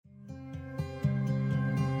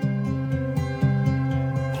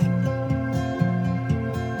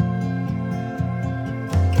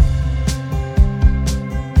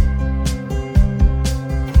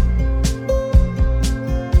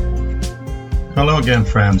Hello again,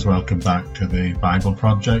 friends. Welcome back to the Bible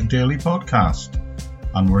Project Daily Podcast.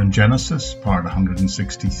 And we're in Genesis, part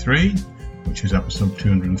 163, which is episode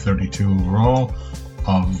 232 overall,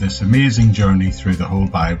 of this amazing journey through the whole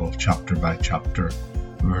Bible, chapter by chapter,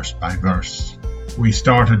 verse by verse. We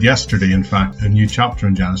started yesterday, in fact, a new chapter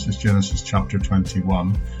in Genesis chapter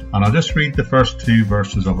 21. And I'll just read the first two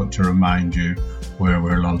verses of it to remind you where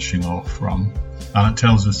we're launching off from. And it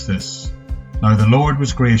tells us this. Now the Lord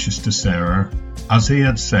was gracious to Sarah, as he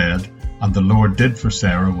had said, and the Lord did for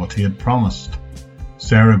Sarah what he had promised.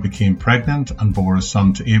 Sarah became pregnant and bore a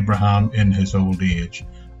son to Abraham in his old age,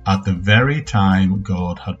 at the very time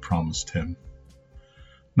God had promised him.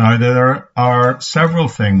 Now there are several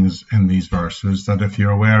things in these verses that, if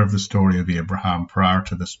you're aware of the story of Abraham prior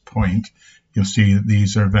to this point, you'll see that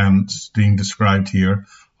these events being described here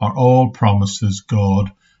are all promises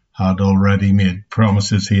God had already made,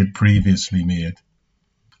 promises he had previously made.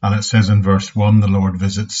 And it says in verse 1, the Lord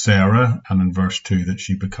visits Sarah, and in verse 2 that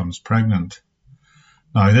she becomes pregnant.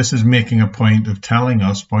 Now this is making a point of telling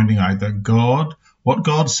us, pointing out that God, what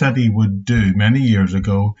God said he would do many years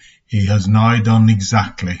ago, he has now done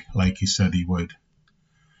exactly like he said he would.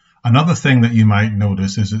 Another thing that you might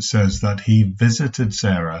notice is it says that he visited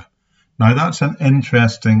Sarah. Now that's an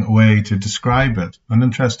interesting way to describe it, an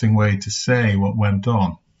interesting way to say what went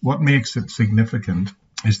on. What makes it significant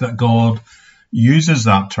is that God uses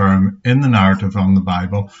that term in the narrative on the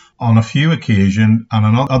Bible on a few occasions, and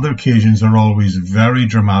on other occasions are always very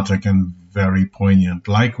dramatic and very poignant,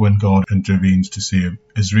 like when God intervenes to save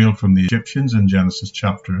Israel from the Egyptians in Genesis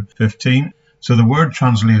chapter 15. So the word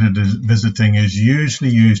translated as visiting is usually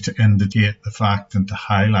used to indicate the fact and to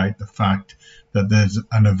highlight the fact that there's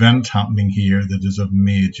an event happening here that is of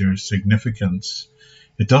major significance.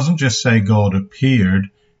 It doesn't just say God appeared,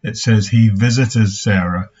 it says he visited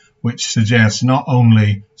Sarah, which suggests not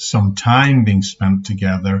only some time being spent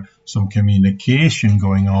together, some communication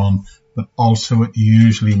going on, but also it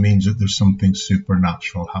usually means that there's something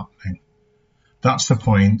supernatural happening. That's the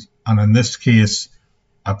point. And in this case,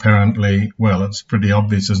 apparently, well, it's pretty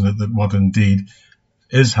obvious, isn't it, that what indeed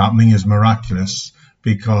is happening is miraculous,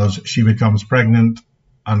 because she becomes pregnant,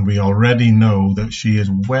 and we already know that she is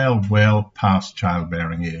well past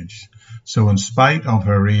childbearing age. So in spite of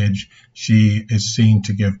her age, she is seen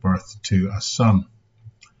to give birth to a son.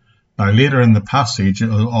 Now later in the passage, it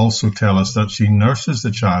will also tell us that she nurses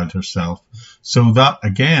the child herself. So that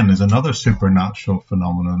again is another supernatural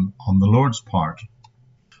phenomenon on the Lord's part.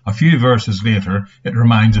 A few verses later, it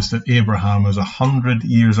reminds us that Abraham is 100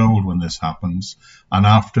 years old when this happens. And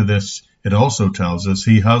after this, it also tells us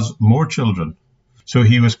he has more children. So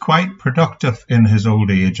he was quite productive in his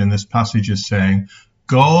old age, and this passage is saying,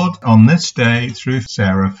 God, on this day, through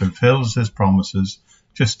Sarah, fulfills his promises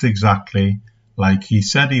just exactly like he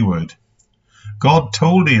said he would. God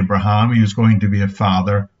told Abraham he was going to be a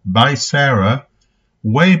father by Sarah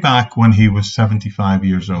way back when he was 75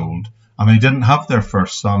 years old. And they didn't have their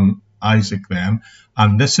first son, Isaac, then.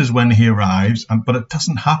 And this is when he arrives, but it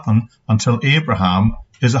doesn't happen until Abraham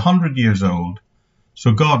is 100 years old.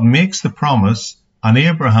 So God makes the promise, and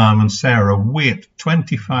Abraham and Sarah wait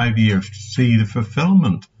 25 years to see the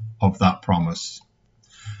fulfillment of that promise.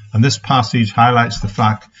 And this passage highlights the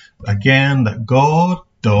fact, again, that God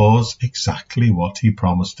does exactly what he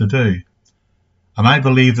promised to do. And I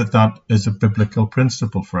believe that that is a biblical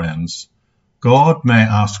principle, friends. God may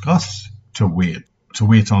ask us to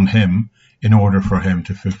wait on him in order for him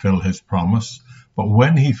to fulfill his promise. But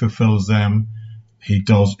when he fulfills them, he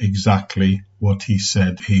does exactly what he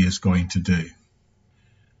said he is going to do.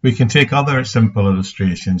 We can take other simple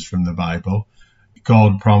illustrations from the Bible.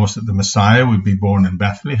 God promised that the Messiah would be born in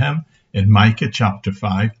Bethlehem in Micah chapter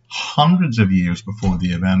 5, hundreds of years before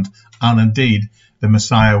the event. And indeed, the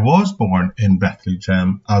Messiah was born in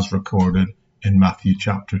Bethlehem as recorded in Matthew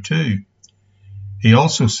chapter 2. He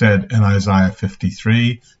also said in Isaiah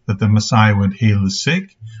 53 that the Messiah would heal the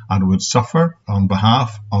sick and would suffer on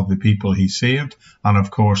behalf of the people he saved. And of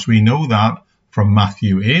course, we know that from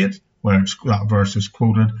Matthew 8, where that verse is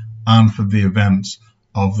quoted, and from the events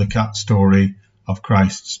of the story of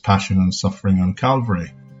Christ's passion and suffering on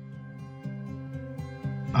Calvary.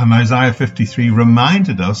 And Isaiah 53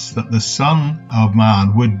 reminded us that the Son of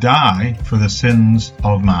Man would die for the sins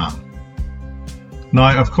of man.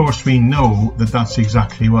 Now, of course, we know that that's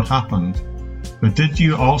exactly what happened. But did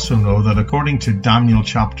you also know that according to Daniel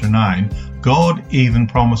chapter 9, God even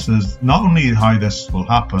promises not only how this will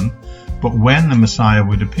happen, but when the Messiah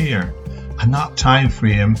would appear. And that time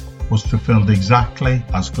frame was fulfilled exactly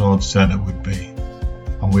as God said it would be.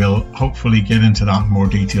 And we'll hopefully get into that in more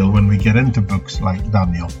detail when we get into books like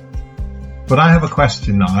Daniel. But I have a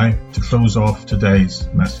question now to close off today's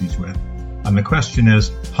message with. And the question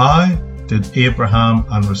is, how did Abraham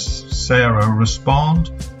and Sarah respond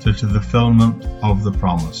to the fulfillment of the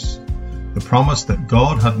promise? The promise that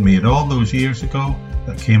God had made all those years ago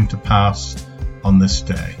that came to pass on this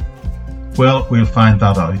day. Well, we'll find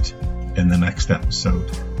that out in the next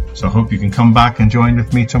episode. So I hope you can come back and join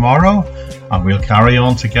with me tomorrow, and we'll carry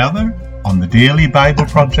on together on the Daily Bible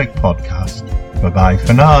Project podcast. Bye-bye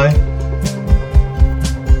for now.